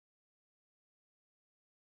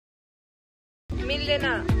मिल्दैन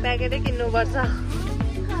प्याकेटै किन्नुपर्छ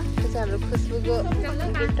हाम्रो खुसबुको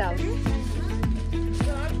गिफ्ट हाउस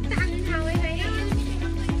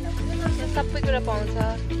सबै कुरा पाउँछ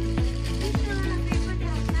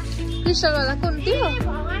क्रिस्टल वाला कुन थियो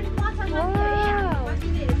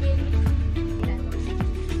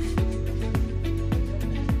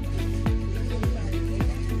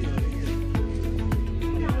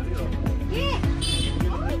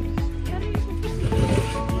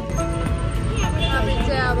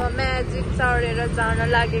म्याजिक चढेर जान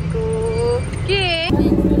लागेको के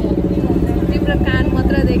तिम्रो कान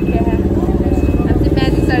मात्र देख्यो हामी चाहिँ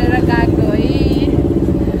म्याजिक चढेर गएको है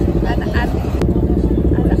आज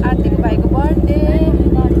आरतीको भाइको बर्थडे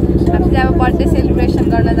हामी चाहिँ अब बर्थडे सेलिब्रेसन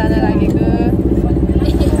गर्न जान लागेको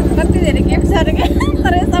कति धेरै गिफ्ट छ अरे क्या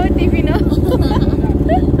तर सबै टिफिन हो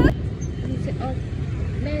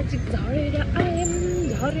म्याजिक झरेर आयौँ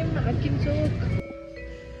झर्यौँ हाकिन्छ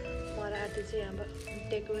चाहिँ अब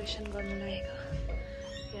डेकोरेसन गर्नु लागेको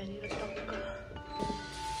यहाँनिर टक्क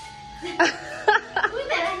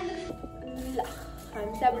ल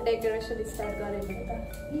हामी चाहिँ अब डेकोरेसन स्टार्ट गरेको त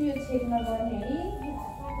यो चेकमा गर्ने है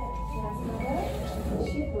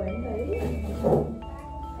सिप भयो नि त है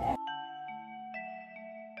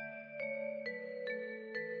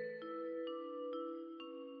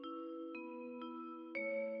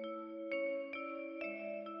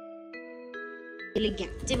ले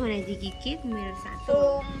ग्याप चाहिँ बनाइदिए कि के मेरो साथ ओ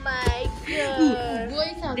माय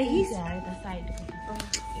गॉड देखिस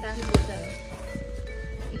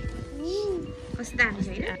कस्तो दामी छ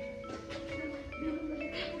हैन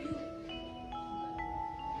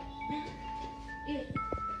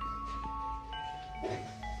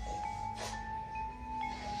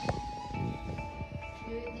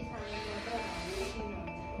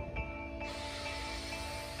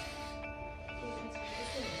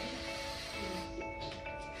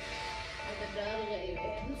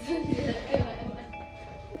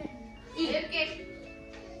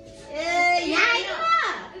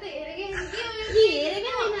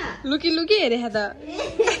लुकी लुकी हेरे त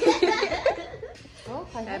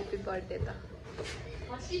ह्यापी बर्थडे त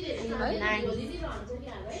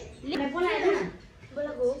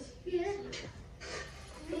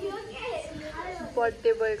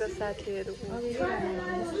बर्थडे बोयको साथीहरू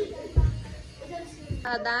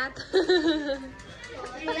दाँत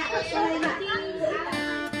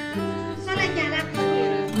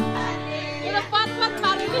पत पत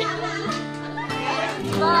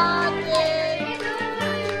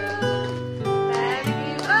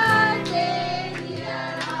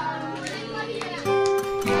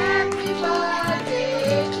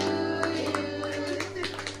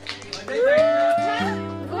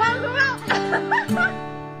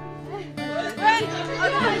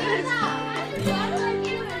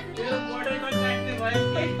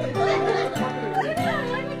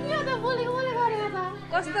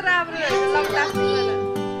कस्तो राम्रो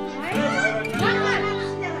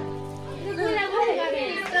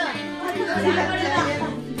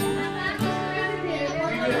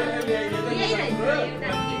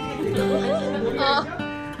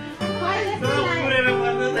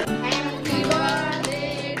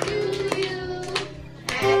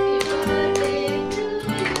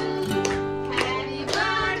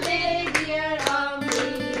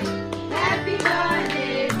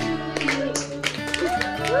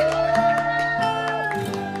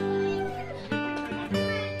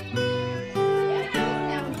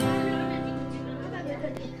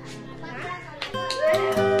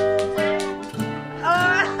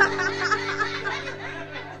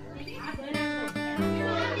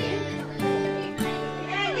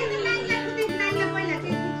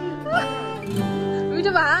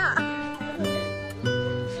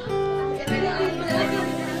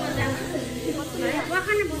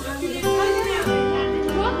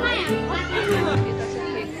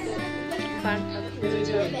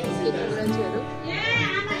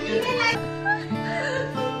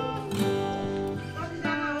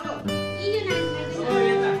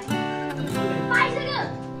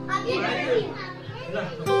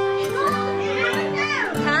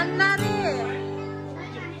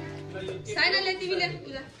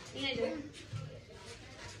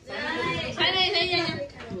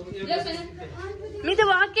मिठो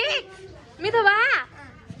भयो के मिठो भयो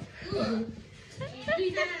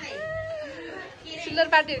सिल्लर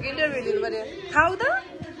पार्टीहरूको इन्टरभ्यू दिनु पर्यो खाऊ त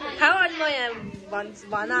खाऊ अनि म यहाँ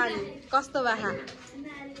भन अनि कस्तो भयो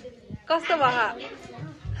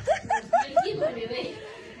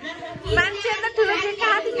मान्छे त ठुलो केक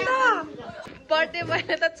खाएको थियो त बर्थडे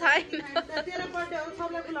भयो त छैन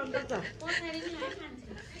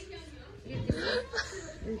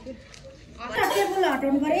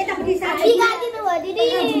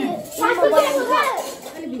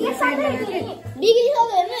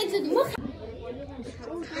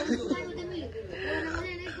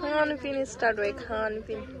खानपिन स्टार्ट भयो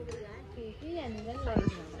खानपिन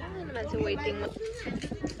मान्छे वेटिङमा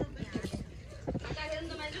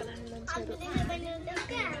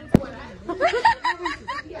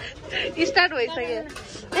स्टार्ट भइसक्यो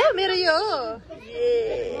ए मेरो यो हो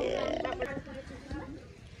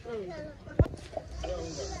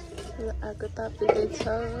आगो तापिँदैछ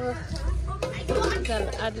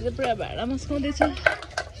आदिले पुरा भाँडा मस्काउँदैछ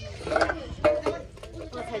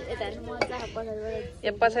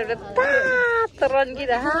यहाँ पछाडि तातो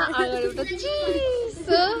रन्किरहेको अगाडिबाट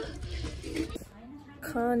चिसो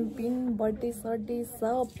खानपिन बर्थडे सर्डे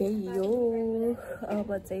सब भ्याइयो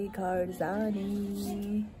अब चाहिँ घर जाने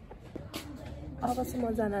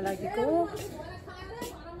अबसम्म जान लागेको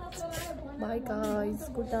बाई गाइस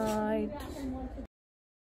गुड नाइट